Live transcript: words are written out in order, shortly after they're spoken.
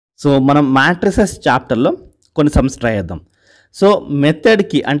So మనం matrices చాప్టర్లో కొన్ని సమ్స్ ట్రై చేద్దాం. సో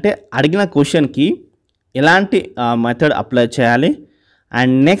మెథడ్కి అంటే అడిగిన క్వశ్చన్కి ఎలాంటి మెథడ్ అప్లై చేయాలి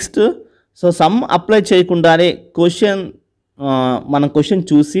and next so some apply చేయకుండానే మనం క్వశ్చన్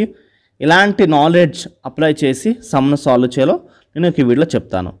చూసి ఎలాంటి నాలెడ్జ్ అప్లై చేసి సమ్ను సాల్వ్ చేయాలో నేను ఈ వీడియోలో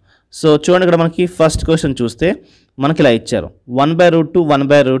చెప్తాను. సో చూడండి, ఇక్కడ మనకి ఫస్ట్ క్వశ్చన్ చూస్తే మనకి ఇలా ఇచ్చారు 1/√2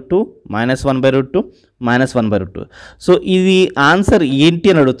 1/√2 -1/√2 -1/√2. సో ఇది ఆన్సర్ ఏంటి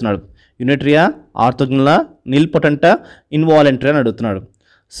అని అడుగుతున్నాడు. యూనిటరీయా, ఆర్థోగోనలా, నిల్పొటెంటా, ఇన్వాలంటరీ అని అడుగుతున్నాడు.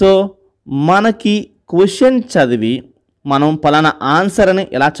 సో మనకి క్వశ్చన్ చదివి మనం పలానా ఆన్సర్ అని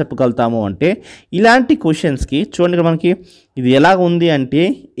ఎలా చెప్పగలుగుతాము అంటే ఇలాంటి క్వశ్చన్స్కి చూడండి, ఇక్కడ మనకి ఇది ఎలా ఉంది అంటే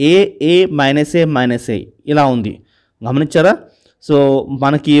ఏ ఇలా ఉంది, గమనించారా? సో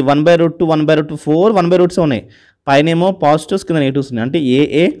మనకి 1/√2 1/√2 4 1/√2 ఉన్నాయి, పైనేమో పాజిటివ్స్ కింద నెగిటివ్స్ ఉన్నాయి, అంటే ఏ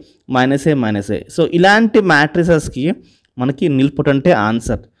 -a. సో ఇలాంటి మ్యాట్రిసెస్కి మనకి నిల్పొటెంటే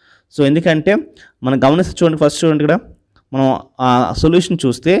ఆన్సర్. సో ఎందుకంటే మనం గమనిస్తే చూడండి, ఫస్ట్ చూడండి ఇక్కడ మనం సొల్యూషన్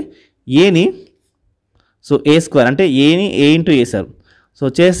చూస్తే ఏని సో a² అంటే ఏని a ఇంటూ వేశారు. సో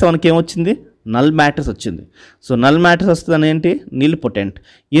చేస్తే మనకి ఏమొచ్చింది, నల్ మ్యాట్రిక్స్ వచ్చింది. సో నల్ మ్యాట్రిక్స్ వస్తుంది ఏంటి, నిల్పొటెంట్.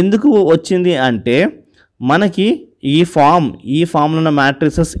 ఎందుకు వచ్చింది అంటే మనకి ఈ ఫామ్లో ఉన్న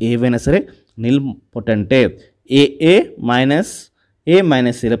మ్యాట్రిసెస్ ఏవైనా సరే నిల్పొటెంటే. ఏ -a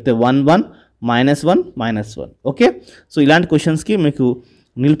లేకపోతే 1 1 -1 -1. ఓకే, సో ఇలాంటి క్వశ్చన్స్కి మీకు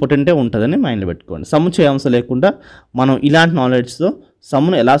నిల్పొటెంటే ఉంటుందని మైండ్లో పెట్టుకోండి. సమ్ చేయవలసిన లేకుండా మనం ఇలాంటి నాలెడ్జ్తో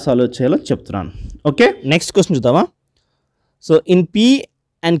సమ్ను ఎలా సాల్వ్ చేయాలో చెప్తున్నాను. ఓకే, నెక్స్ట్ క్వశ్చన్ చూద్దామా. So in P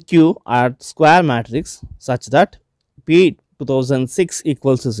and Q are square matrix such that P 2006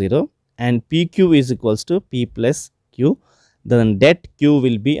 equals to 0 and PQ is equals to P plus Q, then det Q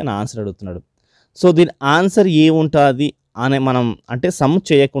will be an answer అడుగుతున్నాడు. So దీని answer ఏముంటుంది అని మనం అంటే some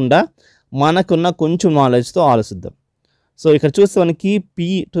చేయకుండా మనకున్న కొంచెం నాలెడ్జ్తో ఆలోచిద్దాం. సో ఇక్కడ చూస్తే మనకి P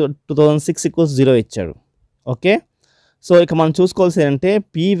 2006 equals 0 ఇచ్చాడు. ఓకే, సో ఇక మనం చూసుకోవాల్సి ఏంటంటే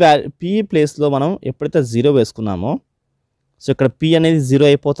P ప్లేస్లో మనం ఎప్పుడైతే 0 వేసుకున్నామో సో ఇక్కడ P అనేది 0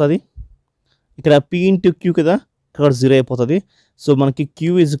 అయిపోతుంది, ఇక్కడ P ఇంటూ Q కదా, ఇక్కడ 0 అయిపోతుంది. సో మనకి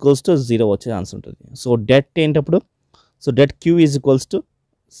Q ఈజ్ ఈక్వల్స్ టు 0 వచ్చే ఆన్సర్ ఉంటుంది. So det ఏంటప్పుడు, so det Q is equals to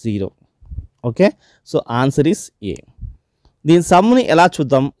 0. Okay, so answer is a. దీని సమ్ని ఎలా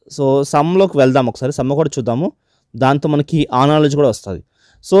చూద్దాం, సో సమ్లోకి వెళ్దాం, ఒకసారి సమ్ కూడా చూద్దాము, దాంతో మనకి ఆ నాలెడ్జ్ కూడా వస్తుంది.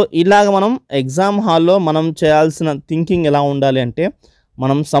 సో ఇలాగ మనం ఎగ్జామ్ హాల్లో మనం చేయాల్సిన థింకింగ్ ఎలా ఉండాలి అంటే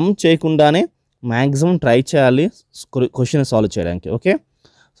మనం సమ్ చేయకుండానే మ్యాక్సిమం ట్రై చేయాలి క్వశ్చన్ సాల్వ్ చేయడానికి. ఓకే,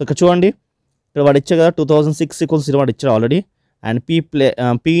 సో ఇక్కడ చూడండి, ఇక్కడ వాడు ఇచ్చే కదా 2006 equals 0 వాడు ఇచ్చాడు already, and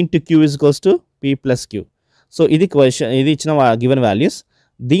P into Q is equals to P plus Q. So ఇది క్వశ్చన్, ఇది ఇచ్చిన గివెన్ వాల్యూస్.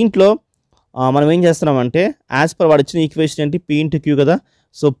 దీంట్లో మనం ఏం చేస్తున్నామంటే యాజ్ పర్ వాడు ఇచ్చిన ఈక్వేషన్ ఏంటి, P ఇంటూ Q కదా.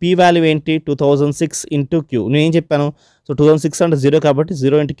 సో P వాల్యూ ఏంటి 2006 ఇంటూ Q. నేను ఏం చెప్పాను, సో 2006 అంటే 0 కాబట్టి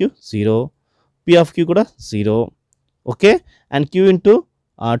 0 into Q 0, P of Q కూడా 0. ఓకే, అండ్ Q ఇంటూ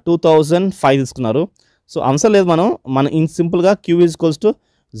 2005 తీసుకున్నారు. సో అవసరం లేదు, మనం సింపుల్గా Q ఈజ్ ఈక్వల్స్ టు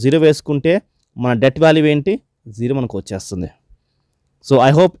 0 వేసుకుంటే మన డెట్ వాల్యూ ఏంటి 0 మనకు వచ్చేస్తుంది. సో ఐ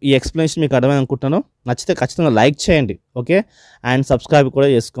హోప్ ఈ ఎక్స్ప్లెనేషన్ మీకు అర్థమైంది అనుకుంటున్నాను. నచ్చితే ఖచ్చితంగా లైక్ చేయండి. ఓకే, అండ్ సబ్స్క్రైబ్ కూడా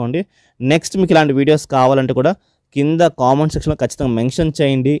చేసుకోండి. నెక్స్ట్ మీకు ఇలాంటి వీడియోస్ కావాలంటే కూడా కింద కామెంట్ సెక్షన్లో ఖచ్చితంగా మెన్షన్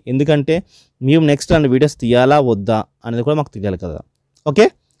చేయండి, ఎందుకంటే మేము నెక్స్ట్ ఇలాంటి వీడియోస్ తీయాలా వద్దా అనేది కూడా మాకు తెలియాలి కదా. ఓకే,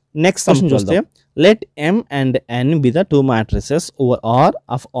 నెక్స్ట్ క్వశ్చన్ చూస్తే let M and N be the two matrices over R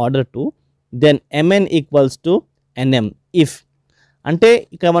of order 2, then Mn equals to Nm if. అంటే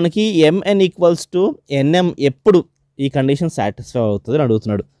ఇక్కడ మనకి Mn equals to Nm ఎప్పుడు ఈ కండిషన్ సాటిస్ఫై అవుతుంది అని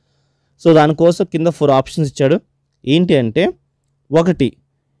అడుగుతున్నాడు. సో దానికోసం కింద 4 ఆప్షన్స్ ఇచ్చాడు. ఏంటి అంటే, ఒకటి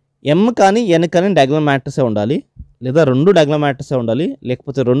M కానీ N కానీ డయాగోనల్ మ్యాట్రిక్సే ఉండాలి, లేదా 2 డయాగోనల్ మ్యాట్రిక్సే ఉండాలి,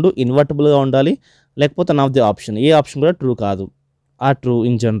 లేకపోతే 2 ఇన్వర్టిబుల్గా ఉండాలి, లేకపోతే none of the option, A option కూడా ట్రూ కాదు, are true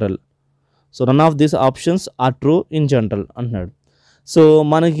in general. So none of these options are true in general అంటున్నాడు. సో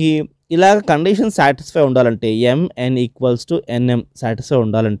మనకి ఇలాగ కండిషన్ సాటిస్ఫై ఉండాలంటే Mn equals to Nm satisfy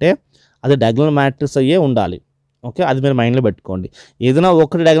ఉండాలంటే అది డయాగోనల్ మ్యాట్రిక్స్ అయ్యే ఉండాలి. ఓకే, అది మీరు మైండ్లో పెట్టుకోండి. ఏదైనా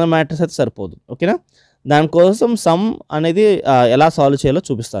ఒకటి డయాగోనల్ మ్యాట్రిక్స్ అయితే సరిపోదు. ఓకేనా, దానికోసం సమ్ అనేది ఎలా సాల్వ్ చేయాలో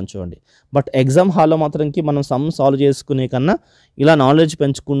చూపిస్తాను చూడండి. బట్ ఎగ్జామ్ హాల్లో మాత్రంకి మనం సమ్ సాల్వ్ చేసుకునే కన్నా ఇలా నాలెడ్జ్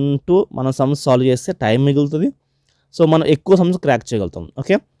పెంచుకుంటూ మనం సమ్ సాల్వ్ చేస్తే టైం మిగులుతుంది. సో మనం ఎక్కువ సమ్స్ క్రాక్ చేయగలుగుతాం.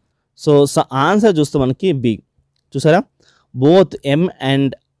 ఓకే, సో ఆన్సర్ చూస్తే మనకి బి, చూసారా, both M and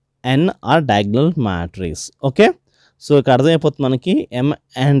N are diagonal matrix. Okay, so ఇక్కడ అర్థమైపోతుంది మనకి M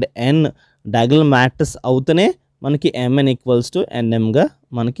and N diagonal matrix అవుతూనే మనకి Mn ఈక్వల్స్ టు Nmగా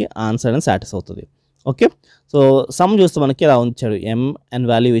మనకి ఆన్సర్ అనేది సాటిస్ఫై అవుతుంది. ఓకే, సో సమ్ చూస్తే మనకి ఇలా ఉంచాడు, Mn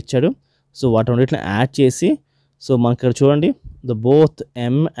వాల్యూ ఇచ్చాడు. సో వాటి రెండింటిని యాడ్ చేసి సో మనకి ఇక్కడ చూడండి, the both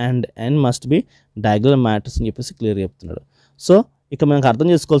M and N must be diagonal matrix అని చెప్పేసి క్లియర్గా చెప్తున్నాడు. సో ఇక మనకు అర్థం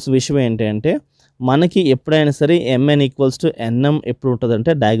చేసుకోవాల్సిన విషయం ఏంటంటే మనకి ఎప్పుడైనా సరే mn ఈక్వల్స్ టు nm ఎప్పుడు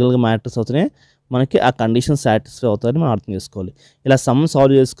ఉంటుందంటే డయాగనల్గా మ్యాట్రిక్స్ అవుతున్నాయి మనకి ఆ కండిషన్ సాటిస్ఫై అవుతుందని మనం అర్థం చేసుకోవాలి. ఇలా సమ్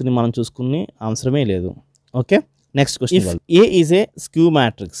సాల్వ్ చేసుకుని మనం చూసుకుని అవసరమే లేదు. Okay, next question. A is a skew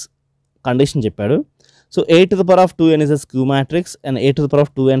matrix condition చెప్పాడు. So a to the power of 2n is a skew matrix and a to the power of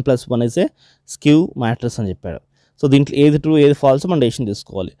 2n plus 1 is a skew matrix అని చెప్పాడు. So దీంట్లో ఏది true ఏది falls మనం decision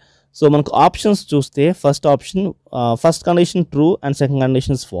తీసుకోవాలి. So మనకు options చూస్తే first option first condition true and second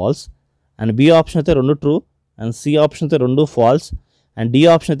condition is false, and B option అయితే రెండు ట్రూ అండ్ సి ఆప్షన్ అయితే రెండు ఫాల్స్, అండ్ డి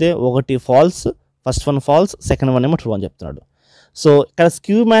ఆప్షన్ అయితే ఒకటి falls, first one falls, second one ఏమో ట్రూ అని చెప్తున్నాడు. సో ఇక్కడ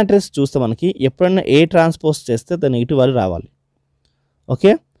స్క్యూ మ్యాట్రిక్స్ చూస్తే మనకి ఎప్పుడైనా ఏ ట్రాన్స్పోజ్ చేస్తే దాని నెగిటివ్ వాల్యూ రావాలి.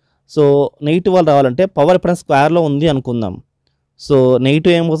 ఓకే, సో నెగిటివ్ వాల్యూ రావాలంటే పవర్ ఎప్పుడైనా స్క్వేర్లో ఉంది అనుకుందాం. సో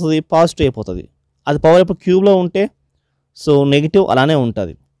నెగిటివ్ ఏమవుతుంది, పాజిటివ్ అయిపోతుంది. అది పవర్ ఎప్పుడు క్యూబ్లో ఉంటే సో నెగిటివ్ అలానే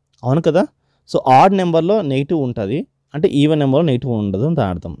ఉంటుంది, అవును కదా. సో ఆడ్ నెంబర్లో నెగిటివ్ ఉంటుంది, అంటే ఈవెన్ నెంబర్లో నెగిటివ్ ఉండదు అని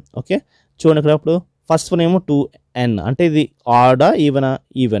దాని అర్థం. ఓకే, చూడండి ఇక్కడ ఇప్పుడు ఫస్ట్ వన్ ఏమో 2n అంటే ఇది ఆడా ఈవెనా,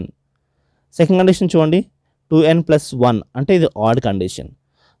 ఈవెన్. సెకండ్ కండిషన్ చూడండి 2n plus 1 అంటే ఇది ఆడ్ కండిషన్.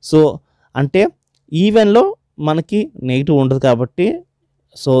 సో అంటే ఈవెన్లో మనకి నెగిటివ్ ఉండదు కాబట్టి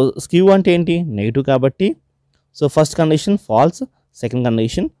సో స్క్యూ అంటే ఏంటి, నెగిటివ్ కాబట్టి so first condition false, second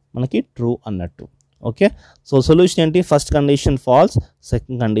condition మనకి ట్రూ అన్నట్టు. ఓకే, సో సొల్యూషన్ ఏంటి, first condition false,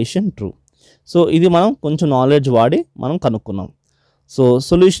 second condition true. So ఇది మనం కొంచెం నాలెడ్జ్ వాడి మనం కనుక్కున్నాం. సో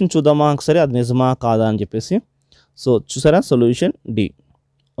సొల్యూషన్ చూద్దామా ఒకసారి, అది నిజమా కాదా అని చెప్పేసి. సో చూసారా సొల్యూషన్ డి.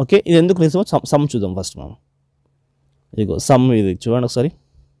 ఓకే, ఇది ఎందుకు నిజమో సమ్ చూద్దాం ఫస్ట్ మనం. ఇదిగో సమ్ ఇది చూడండి ఒకసారి,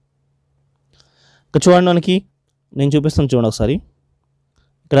 ఇక్కడ చూడండి మనకి నేను చూపిస్తాను చూడండి ఒకసారి.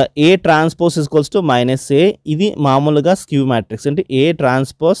 ఇక్కడ A transpose equals to -a, ఇది మామూలుగా స్క్యూ మ్యాట్రిక్స్. అంటే A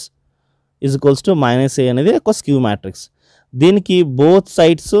transpose equals to -a అనేది ఒక స్క్యూ మ్యాట్రిక్స్. దీనికి బోత్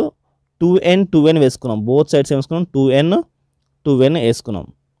సైడ్స్ 2n వేసుకున్నాం, బోత్ సైడ్స్ వేసుకున్నాం 2n వేసుకున్నాం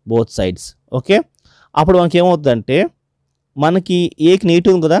బోత్ సైడ్స్. ఓకే, అప్పుడు మనకి ఏమవుతుందంటే మనకి ఏకి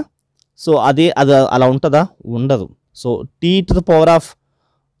నెగిటివ్ ఉంది కదా, సో అది అలా ఉంటుందా, ఉండదు. So a to the power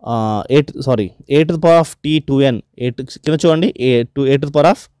of t 2n కింద చూడండి a to the power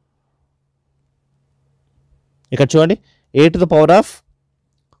of, ఇక్కడ చూడండి a to the power of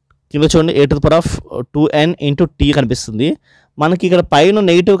కింద చూడండి a to the power of 2n into t కనిపిస్తుంది మనకి. ఇక్కడ పైన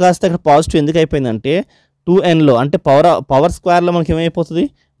నెగిటివ్ కాస్త ఇక్కడ పాజిటివ్ ఎందుకు అయిపోయిందంటే 2nలో అంటే పవర్ స్క్వేర్లో మనకి ఏమైపోతుంది,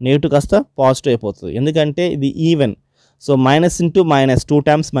 నెగిటివ్ కాస్త పాజిటివ్ అయిపోతుంది. ఎందుకంటే ఇది even, so minus into minus 2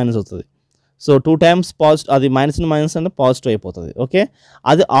 times minus అవుతుంది. సో 2 times పాజిటివ్, అది మైనస్ ఇంటూ మైనస్ అంటే పాజిటివ్ అయిపోతుంది. ఓకే,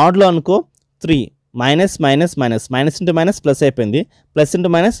 అది ఆడ్లో అనుకో 3 minus minus minus minus into minus plus అయిపోయింది, ప్లస్ ఇంటూ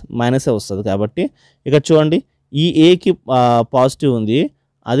మైనస్ మైనసే వస్తుంది. కాబట్టి ఇక్కడ చూడండి ఈ ఏకి పాజిటివ్ ఉంది,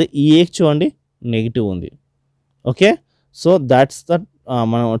 అదే ఈ ఏకి చూడండి నెగిటివ్ ఉంది. ఓకే, సో దాట్స్ ద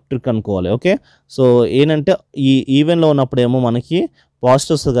మనం ట్రిక్ అనుకోవాలి. ఓకే, సో ఏంటంటే ఈ ఈవెన్లో ఉన్నప్పుడు ఏమో మనకి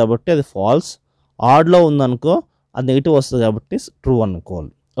పాజిటివ్ వస్తుంది కాబట్టి అది ఫాల్స్, ఆడ్లో ఉందనుకో అది నెగిటివ్ వస్తుంది కాబట్టి ట్రూ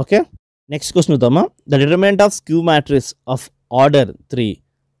అనుకోవాలి. ఓకే, నెక్స్ట్ క్వశ్చన్ చూద్దామా. The determinant of skew matrix of order 3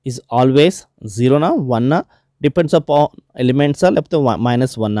 is always 0నా 1నా, depends upon ఎలిమెంట్సా లేకపోతే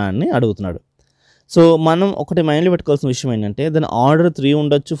 -1 అని అడుగుతున్నాడు. సో మనం ఒకటి మైండ్లో పెట్టుకోవాల్సిన విషయం ఏంటంటే దాని ఆర్డర్ 3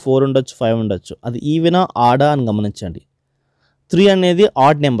 ఉండొచ్చు, 4 ఉండొచ్చు, 5 ఉండొచ్చు, అది ఈవెనా ఆడా అని గమనించండి. 3 అనేది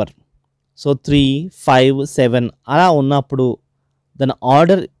ఆడ్ నెంబర్, సో 3, 5, 7 అలా ఉన్నప్పుడు దాని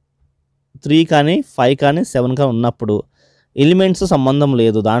ఆర్డర్ 3 కానీ 5 కానీ 7 కానీ ఉన్నప్పుడు ఎలిమెంట్స్ సంబంధం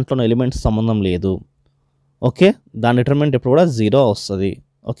లేదు, దాంట్లో ఎలిమెంట్స్ సంబంధం లేదు. ఓకే, దాని డిటర్మినెంట్ ఎప్పుడు కూడా 0 వస్తుంది.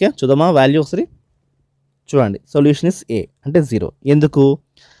 ఓకే, చూద్దామా వాల్యూ ఒకసారి చూడండి. సొల్యూషన్ ఇస్ ఏ అంటే 0. ఎందుకు,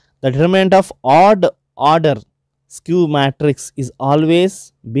 the determinant of odd order skew matrix is always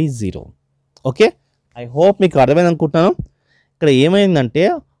be 0. Okay, I hope మీకు అర్థమైంది అనుకుంటున్నాను. ఇక్కడ ఏమైందంటే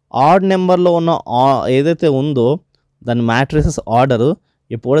ఆడ్ నెంబర్లో ఉన్న ఏదైతే ఉందో దాని మ్యాట్రిక్స్ ఆర్డర్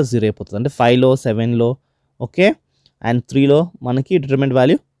ఎప్పుడు కూడా 0 అయిపోతుంది. అంటే 5లో 7లో ఓకే, అండ్ 3లో మనకి డిటర్మినెంట్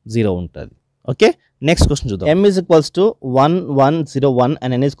వాల్యూ 0 ఉంటుంది. ఓకే, నెక్స్ట్ క్వశ్చన్ చూద్దాం. m is equals to 1 1 0 1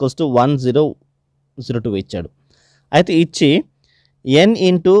 and n is equals to 1 0 0 2 ఇచ్చాడు. అయితే ఇచ్చి n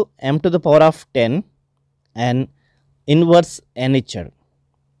into m to the power of 10 and inverse n ఇచ్చాడు.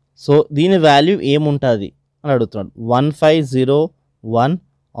 సో దీని వాల్యూ ఏముంటుంది అని అడుగుతున్నాడు. 1501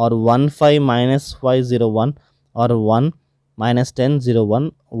 ఆర్ 15 -5 0 1 ఆర్ 1 -10 0 1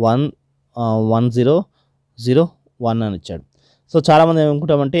 1 1 0 0 1 అని ఇచ్చాడు. సో చాలామంది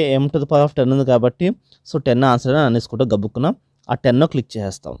ఏమనుకుంటామంటే m to the power of 10 ఉంది కాబట్టి సో 10 ఆన్సర్ అని అనేసుకుంటా గబుక్కున్నాం ఆ 10 క్లిక్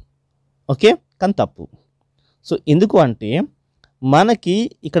చేసేస్తాం. ఓకే, కానీ తప్పు. సో ఎందుకు అంటే మనకి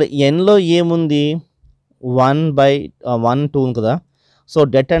ఇక్కడ nలో ఏముంది 1/1 2 ఉంది కదా, సో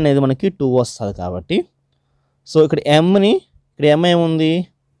డెట్ అనేది మనకి 2 వస్తుంది కాబట్టి సో ఇక్కడ m ఏముంది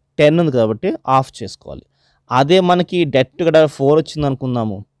 10 ఉంది కాబట్టి ఆఫ్ చేసుకోవాలి. అదే మనకి డెట్ ఇక్కడ 4 వచ్చింది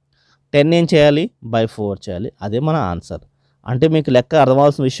అనుకుందాము, 10 ఏం చేయాలి, బై 4 చేయాలి. అదే మన ఆన్సర్. అంటే మీకు లెక్క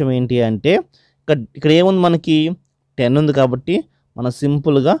అర్థమవలసిన విషయం ఏంటి అంటే ఇక్కడ ఏముంది, మనకి 10 ఉంది కాబట్టి మనం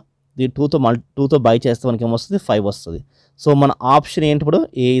సింపుల్గా ఈ 2తో బై చేస్తే మనకి ఏమొస్తుంది, 5 వస్తుంది. సో మన ఆప్షన్ ఏంటి ఇప్పుడు,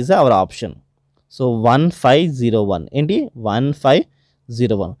 ఏ ఈజ్ అవర్ ఆప్షన్. సో 1501 ఏంటి,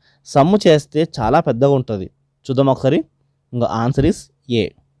 1501. సమ్ము చేస్తే చాలా పెద్దగా ఉంటుంది. చూద్దాం ఒకసారి. ఇంకా ఆన్సర్ ఇస్ ఏ.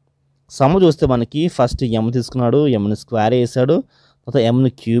 సమ్ము చూస్తే మనకి ఫస్ట్ ఎమ్ తీసుకున్నాడు, ఎమ్ని స్క్వేర్ వేసాడు, తర్వాత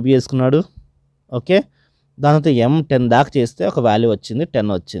ఎమ్ని క్యూబ్ చేసుకున్నాడు. ఓకే, దాని తర్వాత ఎమ్ 10 దాకా చేస్తే ఒక వాల్యూ వచ్చింది,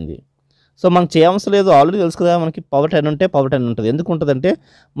 10 వచ్చింది. సో మనకు చేయవలసిన లేదు, ఆల్రెడీ తెలుసు కదా, మనకి పవర్ 10 ఉంటే పవర్ 10 ఉంటుంది. ఎందుకు ఉంటుందంటే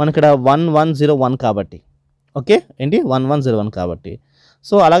మనకి ఇక్కడ 1101 కాబట్టి. ఓకే ఏంటి, 1101 కాబట్టి.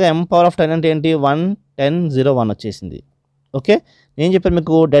 సో అలాగే ఎమ్ పవర్ ఆఫ్ 10 అంటే ఏంటి, 11001 వచ్చేసింది. ఓకే, నేను చెప్పాను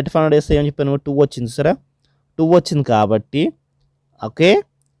మీకు డెట్ ఫైండ్ వేస్తే ఏం చెప్పాను, 2 వచ్చింది సరే, 2 వచ్చింది కాబట్టి. ఓకే,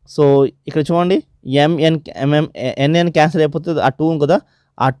 సో ఇక్కడ చూడండి, ఎన్ఎన్ క్యాన్సిల్ అయిపోతుంది, ఆ 2 కదా,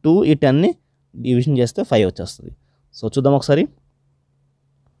 ఆ 2 ఈ 10ని డివిజన్ చేస్తే 5 వచ్చేస్తుంది. సో చూద్దాం ఒకసారి,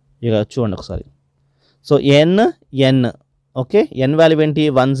 ఇక చూడండి ఒకసారి. సో ఎన్ ఓకే, ఎన్ వాల్యూ ఏంటి,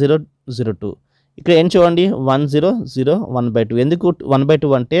 1002. ఇక్కడ ఏం చూడండి, 1001/2. ఎందుకు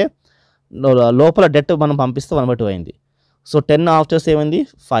 1/2 అంటే లోపల డెట్ మనం పంపిస్తే 1/2 అయింది. సో 10 ఆఫ్ చేస్తే ఏమైంది,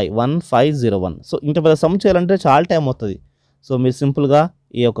 1501. సో ఇంత పెద్ద సమ్ చేయాలంటే చాలా టైం అవుతుంది. సో మీరు సింపుల్గా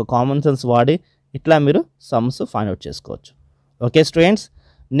ఈ యొక్క కామన్ సెన్స్ వాడి ఇట్లా మీరు సమ్స్ ఫైండ్ అవుట్ చేసుకోవచ్చు. ఓకే స్టూడెంట్స్,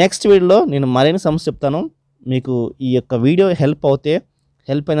 నెక్స్ట్ వీడియోలో నేను మరిన్ని సమ్స్ చెప్తాను. మీకు ఈ యొక్క వీడియో హెల్ప్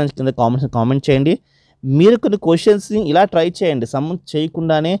అయిన కింద కామెంట్ చేయండి. మీరు కొన్ని క్వశ్చన్స్ని ఇలా ట్రై చేయండి, సమ్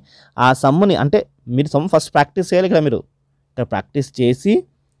చేయకుండానే ఆ సమ్ముని, అంటే మీరు సమ్ ఫస్ట్ ప్రాక్టీస్ చేయాలి. ఇక్కడ ప్రాక్టీస్ చేసి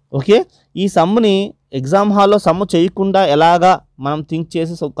ఓకే, ఈ సమ్ముని ఎగ్జామ్ హాల్లో సమ్ము చేయకుండా ఎలాగా మనం థింక్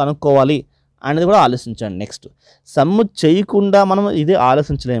చేసి కనుక్కోవాలి అనేది కూడా ఆలోచించండి. నెక్స్ట్ సమ్ము చేయకుండా మనం ఇదే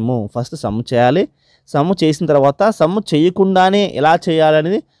ఆలోచించలేము, ఫస్ట్ సమ్ము చేయాలి. సమ్ము చేసిన తర్వాత సమ్ము చేయకుండానే ఎలా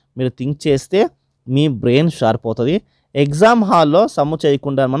చేయాలనేది మీరు థింక్ చేస్తే మీ బ్రెయిన్ షార్ప్ అవుతుంది. ఎగ్జామ్ హాల్లో సమ్ము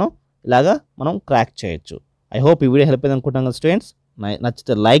చేయకుండా మనం క్రాక్ చేయొచ్చు. ఐ హోప్ ఈ వీడియో హెల్ప్ అయింది అనుకుంటాం కదా స్టూడెంట్స్.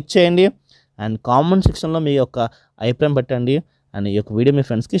 నచ్చితే లైక్ చేయండి అండ్ కామెంట్ సెక్షన్లో మీ యొక్క అభిప్రాయం పెట్టండి అండ్ ఈ యొక్క వీడియో మీ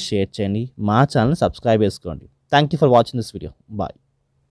ఫ్రెండ్స్కి షేర్ చేయండి. మా ఛానల్ని సబ్స్క్రైబ్ చేసుకోండి. Thank you for watching this video. Bye.